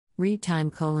Read time: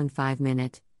 5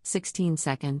 minute, 16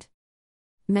 second.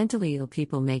 Mentally ill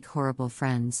people make horrible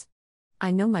friends. I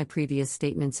know my previous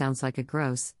statement sounds like a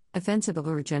gross, offensive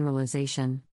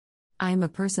overgeneralization. I am a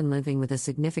person living with a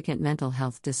significant mental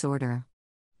health disorder.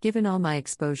 Given all my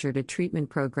exposure to treatment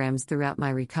programs throughout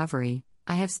my recovery,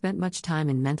 I have spent much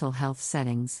time in mental health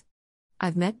settings.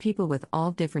 I've met people with all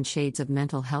different shades of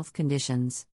mental health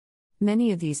conditions.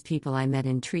 Many of these people I met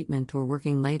in treatment or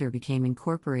working later became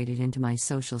incorporated into my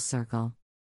social circle.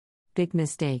 Big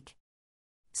mistake.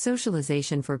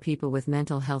 Socialization for people with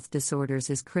mental health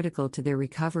disorders is critical to their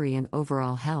recovery and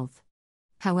overall health.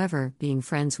 However, being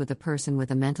friends with a person with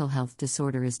a mental health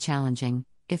disorder is challenging,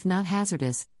 if not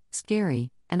hazardous, scary,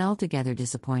 and altogether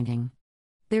disappointing.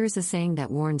 There is a saying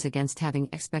that warns against having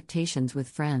expectations with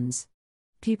friends.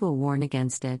 People warn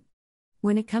against it.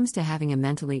 When it comes to having a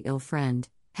mentally ill friend,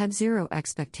 have zero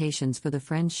expectations for the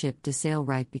friendship to sail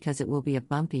right because it will be a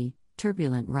bumpy,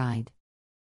 turbulent ride.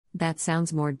 That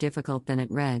sounds more difficult than it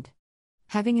read.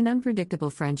 Having an unpredictable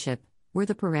friendship, where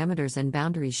the parameters and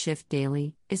boundaries shift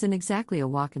daily, isn't exactly a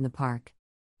walk in the park.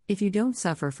 If you don't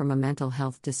suffer from a mental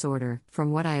health disorder,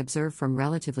 from what I observe from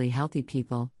relatively healthy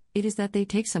people, it is that they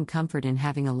take some comfort in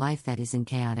having a life that isn't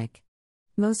chaotic.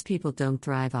 Most people don't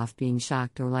thrive off being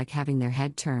shocked or like having their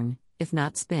head turn, if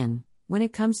not spin, when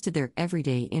it comes to their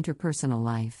everyday interpersonal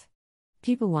life.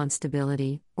 People want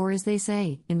stability, or as they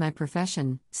say, in my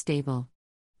profession, stable.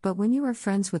 But when you are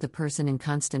friends with a person in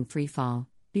constant freefall,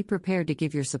 be prepared to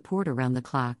give your support around the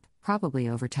clock, probably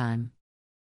over time.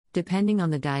 Depending on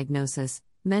the diagnosis,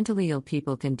 mentally ill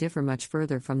people can differ much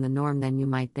further from the norm than you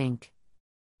might think.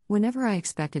 Whenever I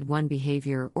expected one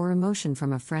behavior or emotion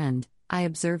from a friend, I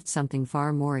observed something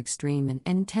far more extreme and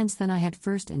intense than I had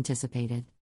first anticipated.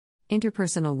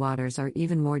 Interpersonal waters are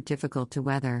even more difficult to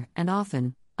weather, and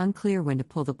often, unclear when to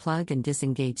pull the plug and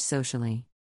disengage socially.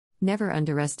 Never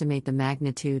underestimate the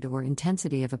magnitude or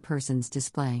intensity of a person's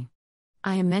display.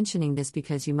 I am mentioning this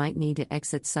because you might need to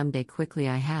exit someday quickly.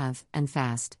 I have, and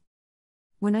fast.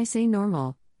 When I say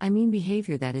normal, I mean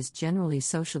behavior that is generally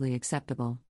socially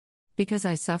acceptable. Because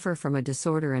I suffer from a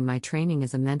disorder and my training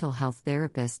as a mental health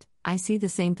therapist, I see the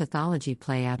same pathology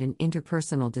play out in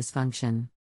interpersonal dysfunction.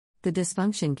 The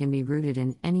dysfunction can be rooted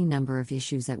in any number of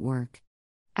issues at work.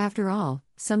 After all,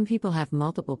 some people have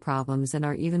multiple problems and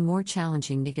are even more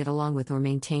challenging to get along with or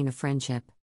maintain a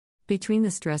friendship. Between the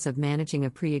stress of managing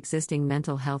a pre-existing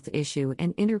mental health issue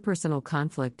and interpersonal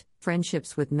conflict,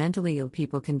 friendships with mentally ill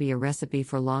people can be a recipe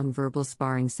for long verbal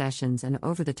sparring sessions and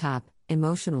over-the-top,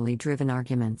 emotionally driven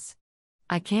arguments.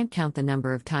 I can't count the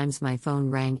number of times my phone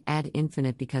rang ad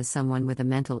infinitum because someone with a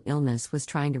mental illness was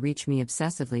trying to reach me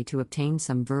obsessively to obtain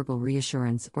some verbal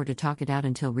reassurance or to talk it out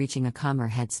until reaching a calmer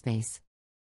headspace.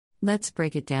 Let's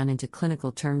break it down into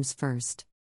clinical terms first.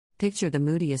 Picture the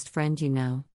moodiest friend you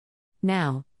know.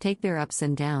 Now, take their ups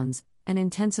and downs, and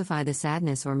intensify the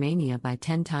sadness or mania by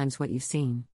 10 times what you've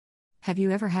seen. Have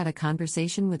you ever had a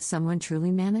conversation with someone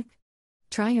truly manic?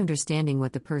 Try understanding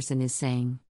what the person is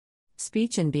saying.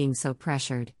 Speech and being so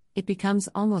pressured, it becomes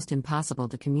almost impossible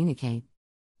to communicate.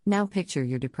 Now picture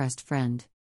your depressed friend.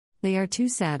 They are too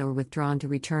sad or withdrawn to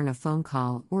return a phone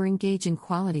call or engage in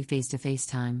quality face-to-face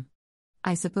time.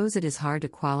 I suppose it is hard to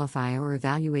qualify or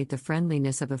evaluate the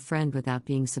friendliness of a friend without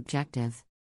being subjective.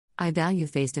 I value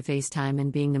face-to-face time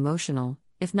and being emotional,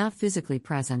 if not physically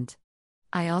present.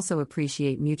 I also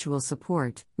appreciate mutual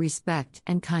support, respect,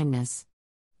 and kindness.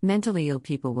 Mentally ill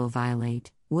people will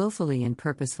violate, willfully and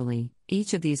purposefully,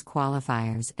 each of these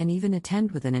qualifiers and even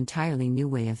attend with an entirely new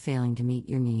way of failing to meet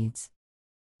your needs.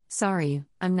 Sorry,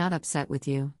 I'm not upset with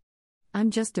you. I'm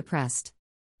just depressed,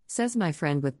 says my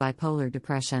friend with bipolar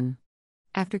depression.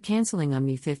 After canceling on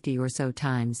me 50 or so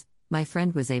times, my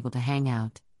friend was able to hang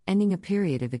out, ending a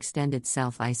period of extended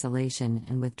self-isolation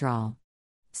and withdrawal.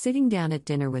 Sitting down at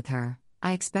dinner with her,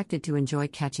 I expected to enjoy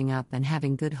catching up and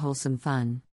having good wholesome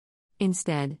fun.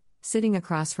 Instead, sitting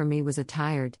across from me was a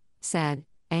tired, sad,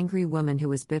 angry woman who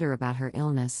was bitter about her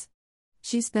illness.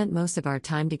 She spent most of our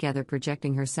time together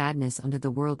projecting her sadness onto the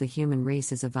world. The human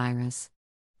race is a virus.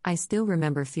 I still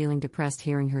remember feeling depressed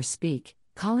hearing her speak,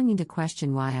 calling into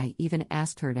question why I even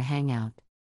asked her to hang out.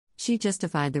 She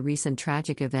justified the recent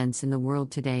tragic events in the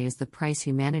world today as the price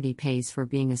humanity pays for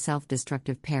being a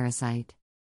self-destructive parasite.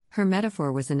 Her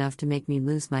metaphor was enough to make me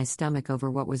lose my stomach over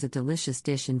what was a delicious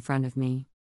dish in front of me.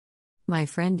 My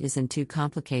friend isn't too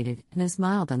complicated and is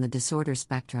mild on the disorder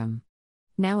spectrum.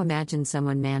 Now imagine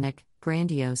someone manic,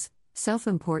 grandiose,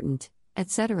 self-important,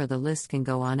 etc. The list can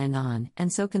go on,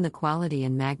 and so can the quality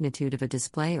and magnitude of a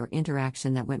display or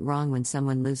interaction that went wrong when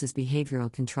someone loses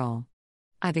behavioral control.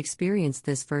 I've experienced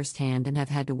this firsthand and have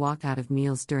had to walk out of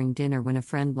meals during dinner when a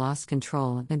friend lost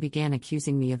control and began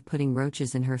accusing me of putting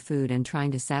roaches in her food and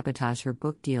trying to sabotage her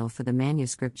book deal for the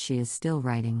manuscript she is still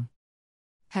writing.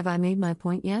 Have I made my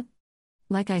point yet?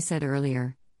 Like I said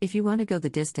earlier, if you want to go the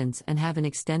distance and have an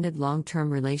extended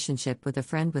long-term relationship with a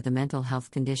friend with a mental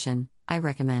health condition, I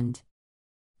recommend: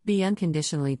 be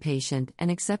unconditionally patient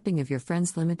and accepting of your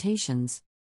friend's limitations.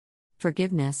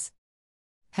 Forgiveness.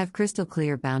 Have crystal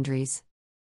clear boundaries.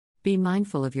 Be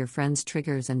mindful of your friend's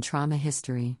triggers and trauma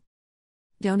history.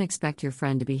 Don't expect your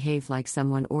friend to behave like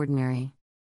someone ordinary.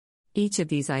 Each of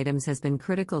these items has been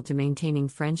critical to maintaining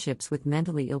friendships with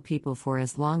mentally ill people for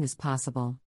as long as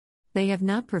possible. They have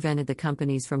not prevented the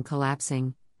companies from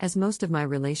collapsing, as most of my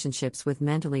relationships with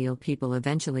mentally ill people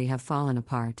eventually have fallen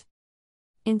apart.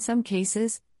 In some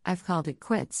cases, I've called it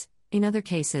quits. In other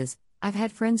cases, I've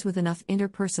had friends with enough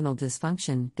interpersonal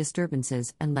dysfunction,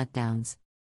 disturbances, and letdowns.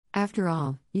 After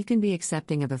all, you can be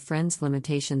accepting of a friend's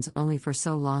limitations only for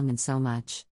so long and so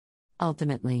much.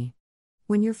 Ultimately,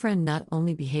 when your friend not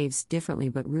only behaves differently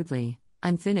but rudely,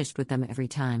 I'm finished with them every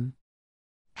time.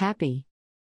 Happy?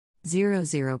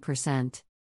 0%.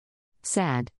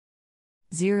 Sad?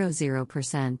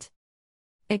 0%.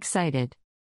 Excited?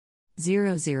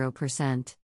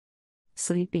 0%.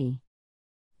 Sleepy?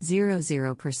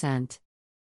 0%.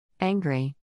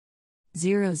 Angry?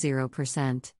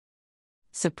 0%.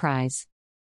 Surprise?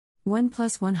 1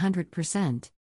 plus 100%.